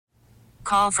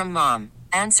Call from mom.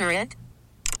 Answer it.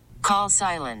 Call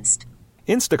silenced.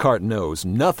 Instacart knows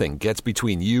nothing gets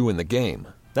between you and the game.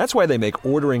 That's why they make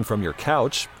ordering from your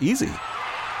couch easy.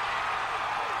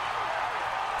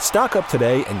 Stock up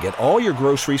today and get all your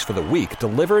groceries for the week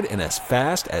delivered in as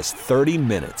fast as 30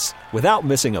 minutes without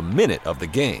missing a minute of the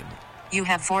game. You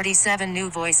have 47 new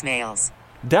voicemails.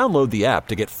 Download the app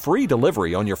to get free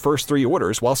delivery on your first 3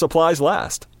 orders while supplies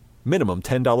last. Minimum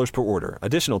 $10 per order.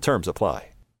 Additional terms apply.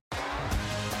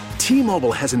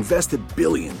 T-Mobile has invested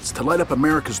billions to light up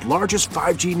America's largest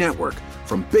 5G network,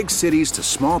 from big cities to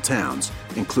small towns,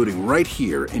 including right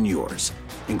here in yours.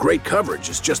 And great coverage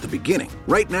is just the beginning.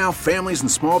 Right now, families and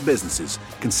small businesses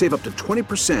can save up to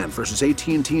 20% versus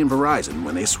AT&T and Verizon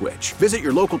when they switch. Visit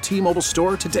your local T-Mobile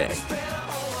store today.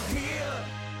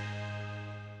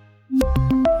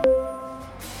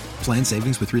 Plan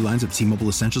savings with 3 lines of T-Mobile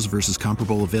Essentials versus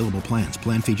comparable available plans.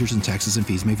 Plan features and taxes and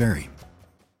fees may vary.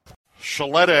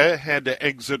 Shaletta had to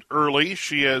exit early.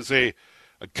 She has a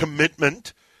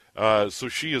commitment, so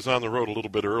she is on the road a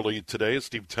little bit early today.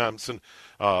 Steve Thompson,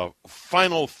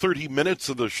 final 30 minutes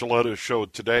of the Shaletta show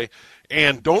today.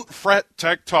 And don't fret,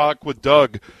 Tech Talk with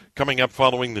Doug coming up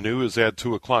following the news at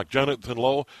 2 o'clock. Jonathan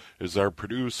Lowe is our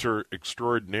producer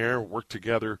extraordinaire. Worked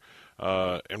together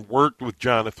and worked with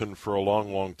Jonathan for a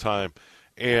long, long time.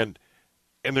 And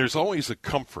there's always a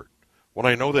comfort when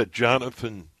I know that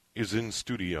Jonathan is in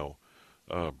studio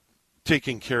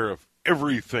taking care of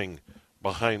everything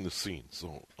behind the scenes.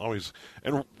 So always,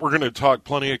 and we're going to talk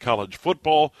plenty of college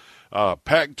football,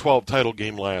 Pac-12 title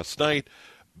game last night,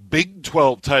 Big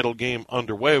 12 title game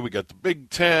underway. We got the Big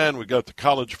 10, we got the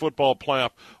college football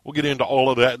playoff. We'll get into all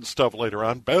of that and stuff later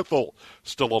on. Bethel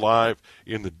still alive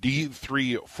in the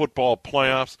D3 football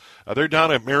playoffs. They're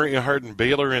down at Mary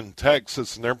Hardin-Baylor in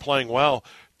Texas, and they're playing well.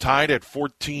 Tied at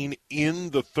 14 in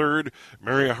the third.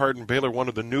 Mary Hardin-Baylor, one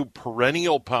of the new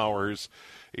perennial powers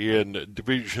in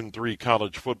Division III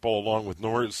college football, along with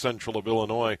North Central of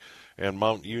Illinois and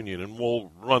Mount Union. And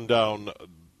we'll run down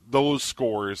those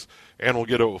scores, and we'll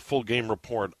get a full game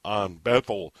report on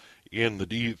Bethel in the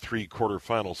D3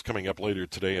 quarterfinals coming up later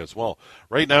today as well.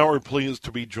 Right now, we're pleased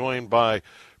to be joined by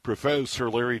Professor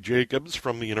Larry Jacobs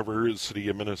from the University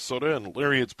of Minnesota. And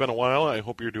Larry, it's been a while. I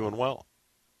hope you're doing well.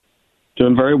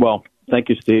 Doing very well. Thank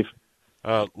you, Steve.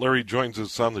 Larry joins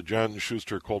us on the John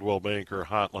Schuster Coldwell Banker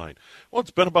hotline. Well,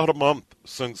 it's been about a month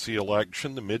since the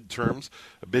election, the midterms.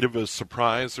 A bit of a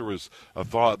surprise. There was a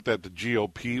thought that the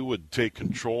GOP would take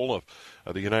control of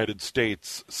the United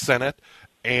States Senate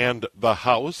and the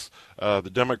House.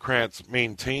 The Democrats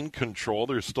maintain control.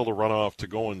 There's still a runoff to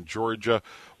go in Georgia.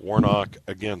 Warnock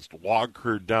against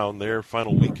Walker down there.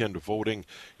 Final weekend of voting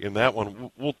in that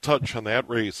one. We'll touch on that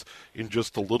race in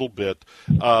just a little bit.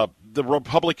 The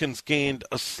Republicans gained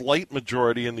a slight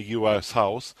majority in the U.S.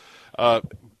 House.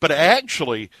 But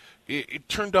actually, it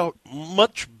turned out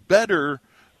much better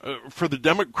for the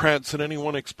Democrats than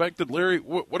anyone expected. Larry,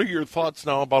 what are your thoughts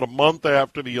now about a month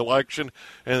after the election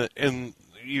and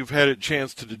you've had a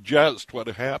chance to digest what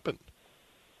happened?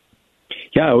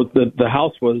 Yeah, the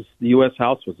U.S.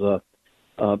 House was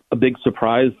a big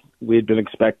surprise. We had been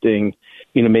expecting,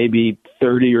 maybe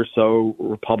 30 or so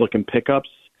Republican pickups,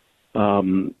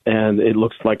 and it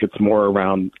looks like it's more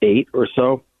around 8 or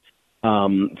so.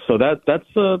 So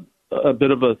that's a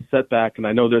bit of a setback, and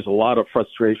I know there's a lot of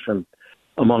frustration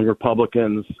among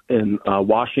Republicans in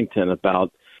Washington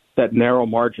about that narrow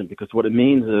margin, because what it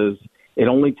means is it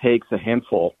only takes a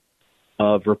handful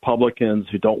of Republicans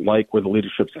who don't like where the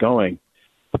leadership's going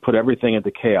to put everything into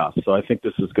chaos. So I think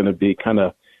this is going to be kind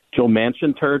of Joe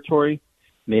Manchin territory,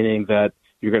 meaning that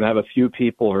you're going to have a few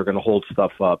people who are going to hold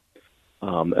stuff up.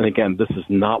 And again, this is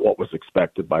not what was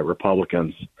expected by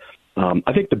Republicans.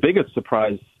 I think the biggest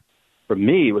surprise for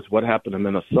me was what happened in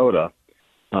Minnesota.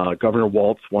 Governor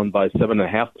Walz won by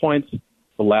 7.5 points.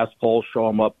 The last poll show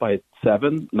him up by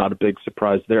 7. Not a big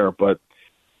surprise there, but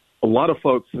a lot of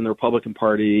folks in the Republican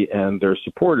Party and their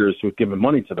supporters who have given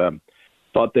money to them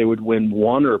thought they would win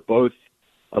one or both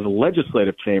of the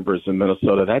legislative chambers in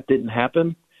Minnesota. That didn't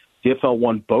happen. CFL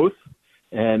won both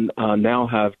and now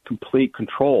have complete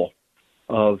control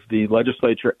of the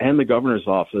legislature and the governor's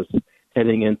office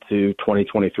heading into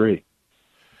 2023.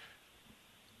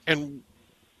 And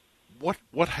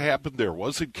what happened there?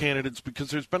 Was it candidates? Because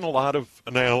there's been a lot of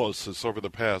analysis over the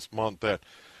past month that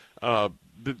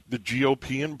the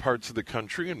GOP in parts of the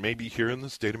country, and maybe here in the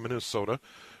state of Minnesota,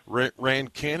 ran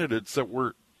candidates that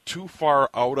were too far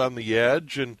out on the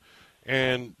edge,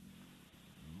 and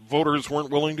voters weren't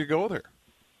willing to go there.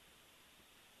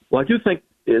 Well, I do think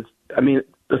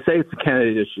to say it's a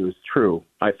candidate issue is true,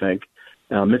 I think.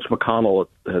 Mitch McConnell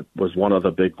was one of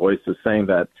the big voices saying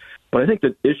that But I think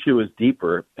the issue is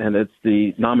deeper, and it's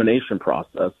the nomination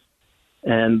process.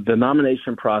 And the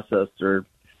nomination process are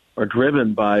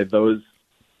driven by those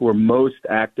who are most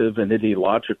active and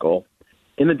ideological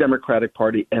in the Democratic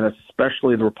Party and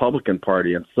especially the Republican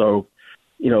Party. And so,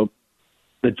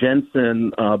 the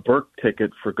Jensen Burke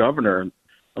ticket for governor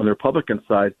on the Republican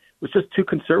side was just too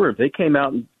conservative. They came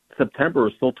out in September,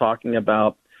 were still talking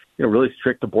about, really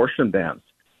strict abortion bans.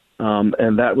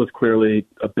 And that was clearly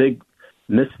a big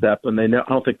misstep, and I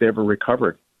don't think they ever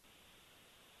recovered.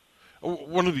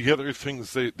 One of the other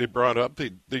things they brought up,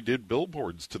 they did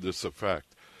billboards to this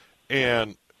effect.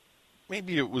 And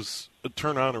maybe it was a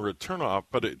turn on or a turn off,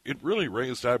 but it really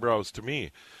raised eyebrows to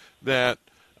me that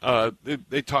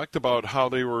they talked about how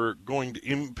they were going to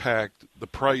impact the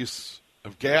price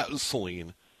of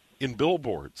gasoline in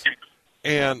billboards.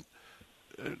 And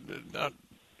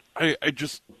I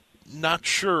just not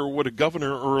sure what a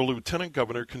governor or a lieutenant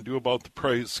governor can do about the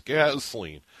price of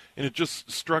gasoline. And it just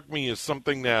struck me as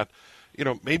something that,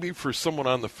 maybe for someone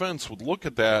on the fence would look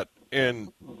at that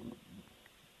and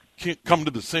can't come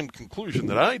to the same conclusion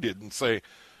that I did and say,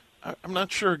 I'm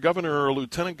not sure a governor or a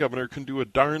lieutenant governor can do a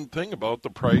darn thing about the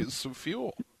price of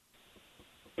fuel.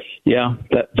 Yeah,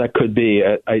 that could be.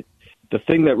 The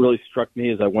thing that really struck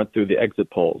me as I went through the exit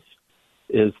polls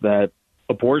is that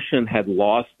abortion had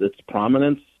lost its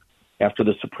prominence after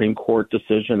the Supreme Court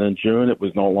decision in June. It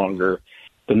was no longer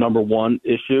the number one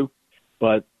issue.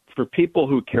 But for people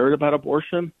who cared about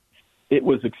abortion, it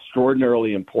was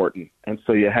extraordinarily important. And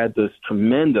so you had this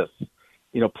tremendous,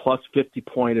 plus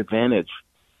 50-point advantage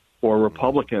for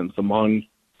Republicans among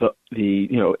the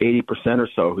 80% or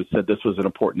so who said this was an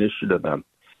important issue to them.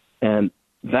 And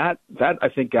that I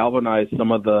think galvanized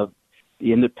some of the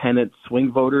independent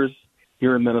swing voters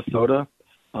here in Minnesota.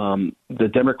 The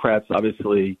Democrats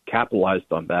obviously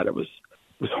capitalized on that. It was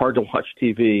hard to watch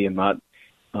TV and not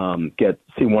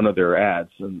see one of their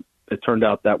ads, and it turned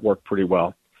out that worked pretty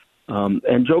well.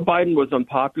 And Joe Biden was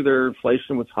unpopular,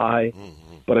 inflation was high,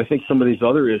 but I think some of these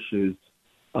other issues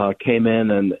came in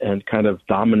and kind of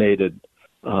dominated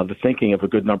the thinking of a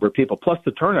good number of people. Plus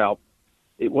the turnout,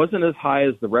 it wasn't as high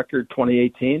as the record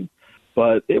 2018,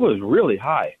 but it was really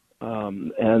high.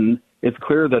 And it's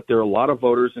clear that there are a lot of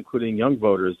voters, including young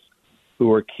voters,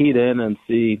 who are keyed in and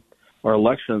see our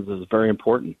elections as very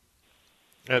important.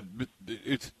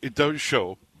 It does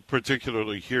show,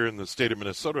 particularly here in the state of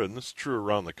Minnesota, and this is true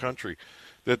around the country,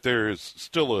 that there is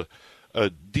still a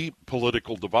deep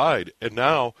political divide. And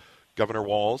now Governor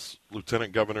Walz,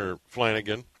 Lieutenant Governor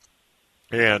Flanagan,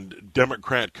 and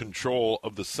Democrat control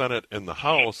of the Senate and the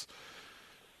House,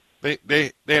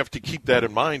 they have to keep that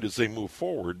in mind as they move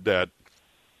forward, that,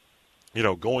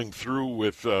 going through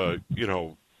with,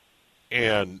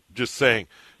 and just saying,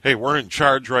 hey, we're in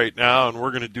charge right now and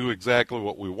we're going to do exactly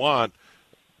what we want,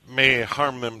 may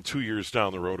harm them 2 years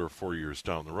down the road or 4 years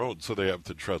down the road. So they have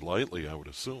to tread lightly, I would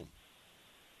assume.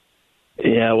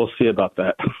 Yeah, we'll see about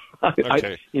that.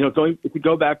 Okay. If you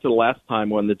go back to the last time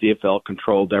when the DFL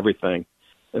controlled everything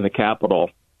in the Capitol,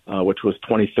 which was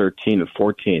 2013 and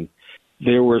 14,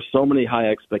 there were so many high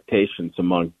expectations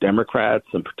among Democrats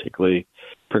and particularly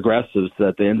progressives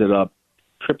that they ended up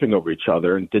tripping over each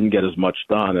other and didn't get as much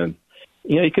done. And,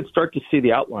 you could start to see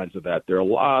the outlines of that. There are a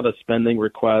lot of spending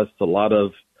requests, a lot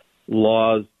of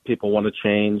laws people want to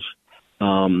change.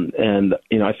 And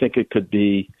I think it could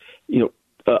be,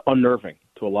 unnerving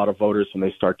to a lot of voters when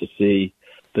they start to see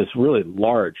this really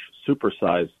large,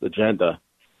 supersized agenda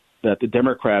that the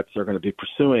Democrats are going to be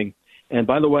pursuing. And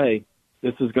by the way,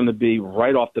 this is going to be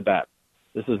right off the bat.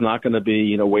 This is not going to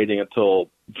be, waiting until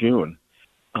June.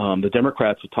 The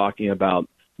Democrats are talking about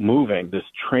moving this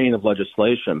train of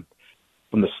legislation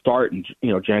from the start in,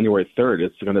 January 3rd.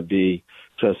 It's going to be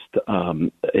just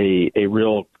a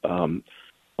real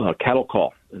cattle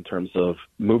call in terms of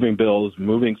moving bills,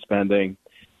 moving spending,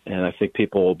 and I think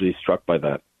people will be struck by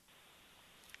that.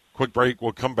 Quick break.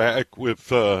 We'll come back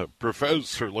with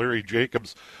Professor Larry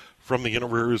Jacobs from the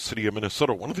University of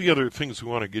Minnesota. One of the other things we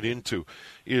want to get into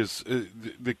is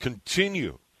the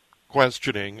continued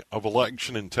questioning of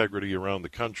election integrity around the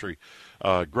country.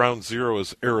 Ground zero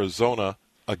is Arizona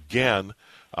again.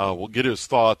 We'll get his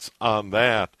thoughts on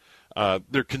that.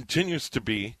 There continues to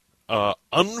be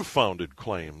unfounded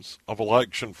claims of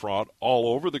election fraud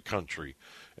all over the country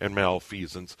and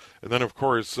malfeasance. And then, of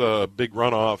course, a big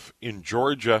runoff in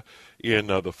Georgia in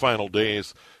the final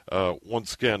days.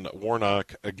 Once again,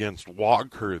 Warnock against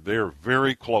Walker. They're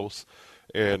very close,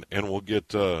 and we'll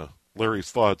get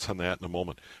Larry's thoughts on that in a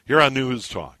moment. Here on News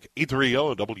Talk,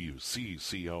 830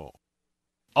 WCCO.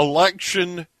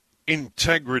 Election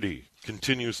Integrity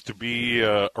continues to be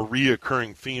a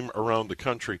reoccurring theme around the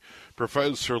country.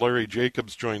 Professor Larry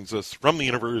Jacobs joins us from the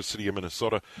University of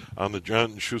Minnesota on the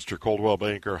John Schuster Coldwell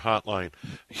Banker Hotline.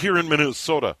 Here in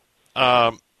Minnesota,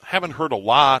 haven't heard a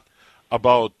lot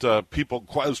about people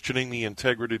questioning the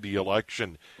integrity of the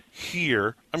election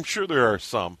here. I'm sure there are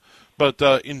some, but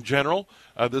in general,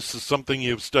 this is something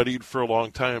you've studied for a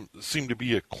long time. It seemed to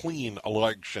be a clean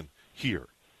election here.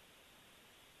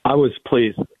 I was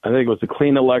pleased. I think it was a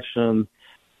clean election.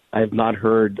 I have not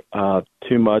heard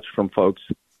too much from folks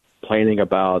complaining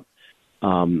about,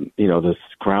 this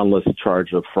groundless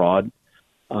charge of fraud.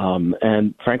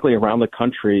 And frankly, around the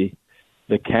country,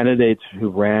 the candidates who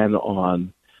ran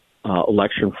on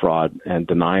election fraud and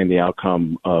denying the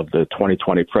outcome of the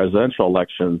 2020 presidential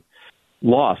election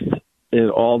lost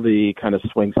in all the kind of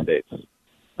swing states.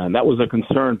 And that was a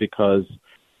concern because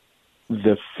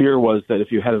the fear was that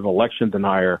if you had an election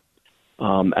denier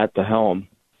at the helm,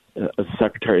 as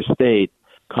Secretary of State,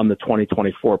 come the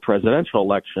 2024 presidential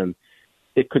election,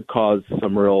 it could cause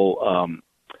some real,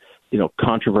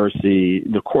 controversy.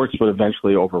 The courts would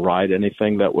eventually override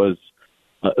anything that was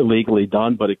illegally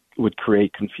done, but it would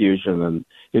create confusion and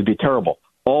it would be terrible.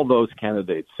 All those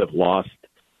candidates have lost.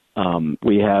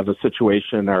 We have a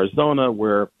situation in Arizona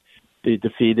where the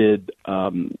defeated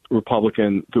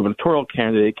Republican gubernatorial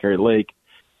candidate, Kari Lake,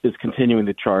 is continuing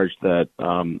to charge that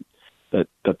there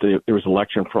was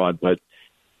election fraud, but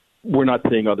we're not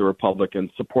seeing other Republicans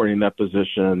supporting that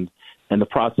position, and the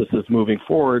process is moving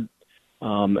forward,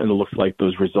 and it looks like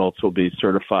those results will be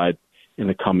certified in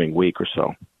the coming week or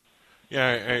so.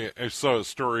 Yeah, I saw a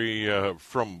story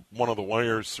from one of the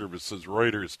wire services,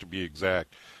 Reuters to be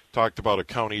exact, talked about a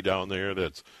county down there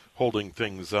that's holding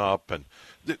things up, and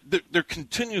there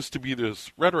continues to be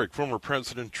this rhetoric. Former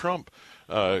President Trump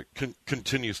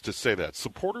continues to say that.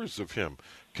 Supporters of him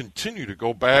continue to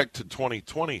go back to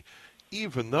 2020,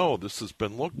 even though this has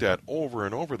been looked at over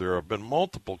and over. There have been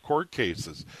multiple court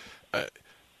cases.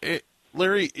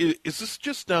 Larry, is this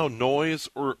just now noise,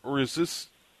 or is this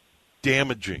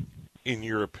damaging, in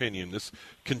your opinion, this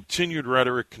continued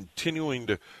rhetoric continuing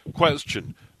to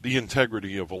question the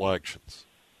integrity of elections?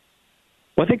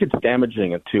 Well, I think it's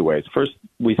damaging in two ways. First,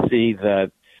 we see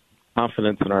that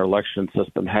confidence in our election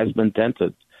system has been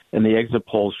dented, and the exit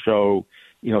polls show,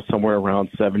 somewhere around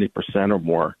 70% or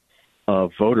more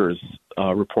of voters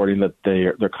reporting that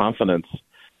their confidence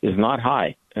is not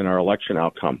high in our election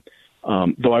outcome.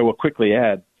 Though I will quickly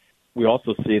add, we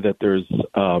also see that there's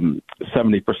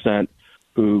 70%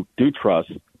 who do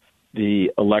trust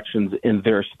the elections in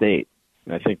their state.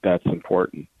 And I think that's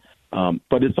important.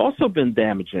 But it's also been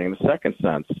damaging, in the second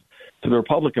sense, to the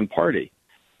Republican Party.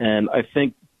 And I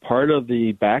think part of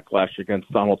the backlash against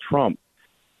Donald Trump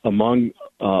among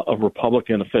of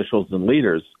Republican officials and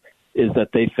leaders is that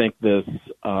they think this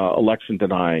election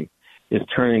denying is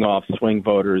turning off swing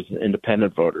voters,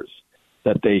 independent voters,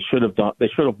 that they should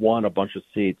have won a bunch of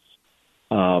seats,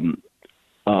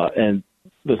 and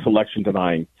this election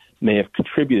denying may have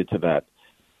contributed to that.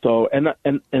 So, and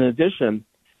in addition,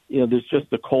 there's just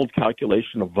a cold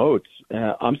calculation of votes.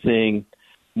 I'm seeing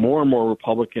more and more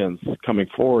Republicans coming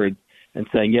forward and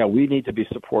saying, yeah, we need to be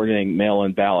supporting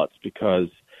mail-in ballots because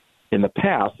in the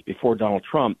past, before Donald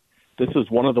Trump, this is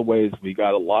one of the ways we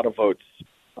got a lot of votes,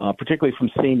 particularly from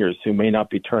seniors who may not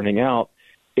be turning out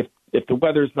if the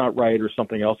weather's not right or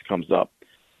something else comes up.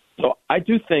 So I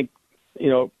do think,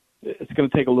 it's going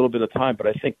to take a little bit of time, but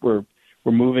I think we're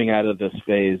moving out of this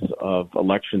phase of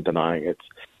election denying.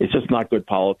 It's just not good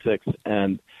politics,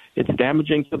 and it's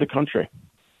damaging to the country.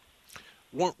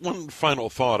 One final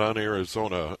thought on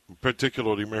Arizona,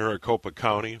 particularly Maricopa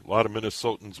County. A lot of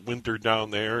Minnesotans wintered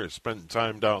down there, spent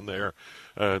time down there.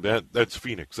 That's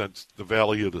Phoenix. That's the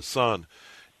Valley of the Sun.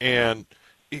 And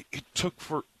it took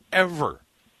forever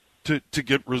to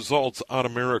get results out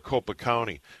of Maricopa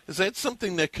County. Is that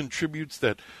something that contributes,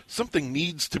 that something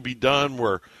needs to be done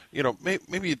where,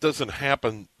 maybe it doesn't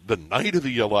happen the night of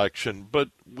the election, but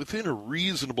within a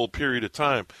reasonable period of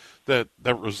time that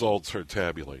results are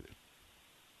tabulated?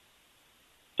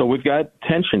 So we've got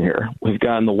tension here. We've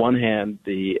got, on the one hand,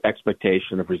 the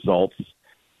expectation of results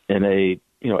in a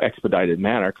expedited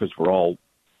manner because we're all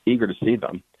eager to see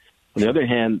them. On the other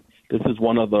hand, this is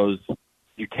one of those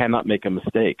you cannot make a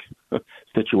mistake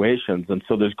situations, and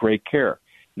so there's great care.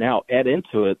 Now, add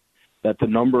into it that the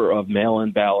number of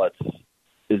mail-in ballots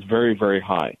is very, very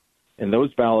high, and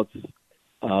those ballots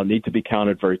need to be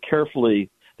counted very carefully.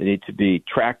 They need to be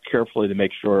tracked carefully to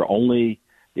make sure only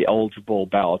the eligible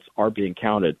ballots are being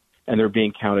counted, and they're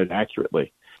being counted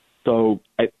accurately. So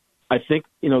I think,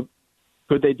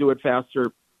 could they do it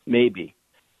faster? Maybe.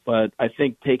 But I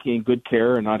think taking good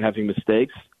care and not having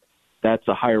mistakes, that's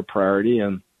a higher priority,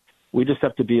 and we just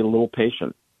have to be a little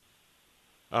patient.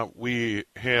 We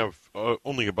have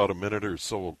only about a minute or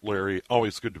so, Larry.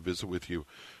 Always good to visit with you.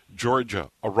 Georgia,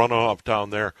 a runoff down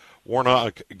there.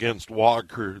 Warnock against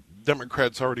Walker.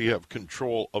 Democrats already have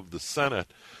control of the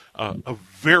Senate. A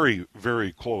very,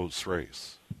 very close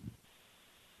race.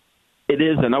 It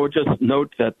is, and I would just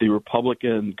note that the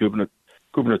Republican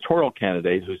gubernatorial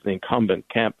candidate, who's the incumbent,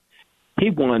 Kemp, he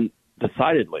won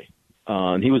decidedly.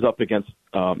 And he was up against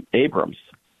Abrams.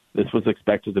 This was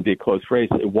expected to be a close race.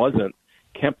 It wasn't.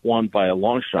 Kemp won by a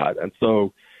long shot. And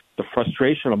so the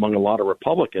frustration among a lot of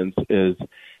Republicans is,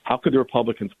 how could the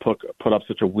Republicans put up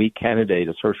such a weak candidate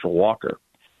as Herschel Walker?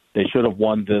 They should have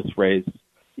won this race,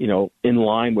 in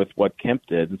line with what Kemp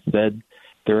did. Instead,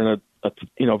 they're in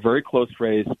a very close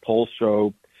race. Polls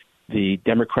show the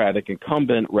Democratic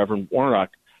incumbent, Reverend Warnock,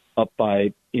 up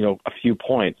by, a few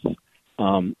points.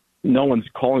 No one's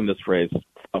calling this race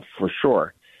for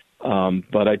sure.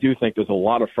 But I do think there's a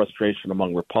lot of frustration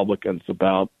among Republicans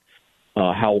about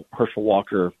how Herschel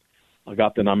Walker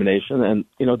got the nomination. And,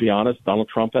 to be honest, Donald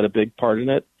Trump had a big part in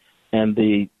it and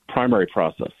the primary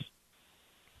process.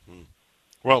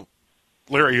 Well,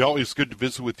 Larry, always good to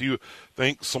visit with you.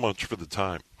 Thanks so much for the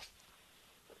time.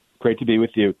 Great to be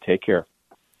with you. Take care.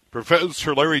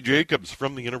 Professor Larry Jacobs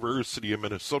from the University of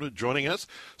Minnesota joining us.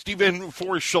 Stephen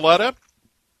Forshilletta.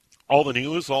 All the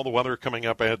news, all the weather coming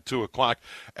up at 2 o'clock.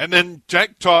 And then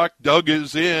Tech Talk, Doug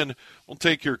is in. We'll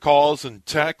take your calls and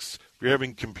texts. If you're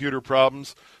having computer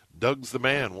problems, Doug's the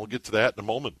man. We'll get to that in a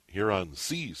moment here on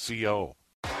CCO.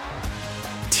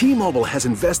 T-Mobile has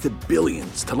invested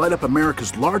billions to light up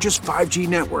America's largest 5G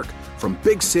network, from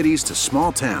big cities to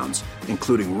small towns,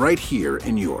 including right here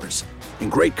in yours.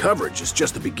 And great coverage is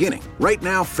just the beginning. Right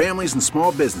now, families and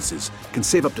small businesses can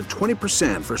save up to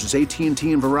 20% versus AT&T and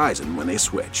Verizon when they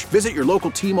switch. Visit your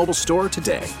local T-Mobile store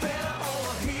today.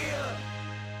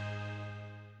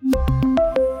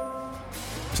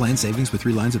 Plan savings with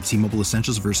 3 lines of T-Mobile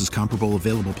Essentials versus comparable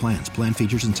available plans. Plan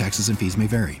features and taxes and fees may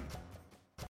vary.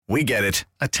 We get it.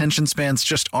 Attention spans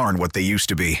just aren't what they used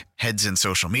to be. Heads in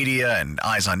social media and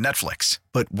eyes on Netflix.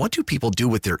 But what do people do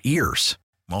with their ears?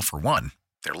 Well, for one,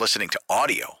 they're listening to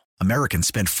audio. Americans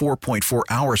spend 4.4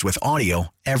 hours with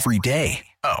audio every day.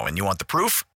 Oh, and you want the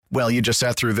proof? Well, you just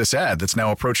sat through this ad that's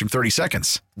now approaching 30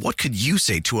 seconds. What could you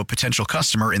say to a potential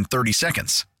customer in 30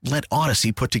 seconds? Let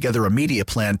Odyssey put together a media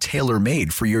plan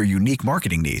tailor-made for your unique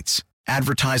marketing needs.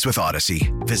 Advertise with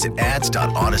Odyssey. Visit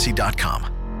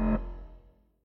ads.odyssey.com.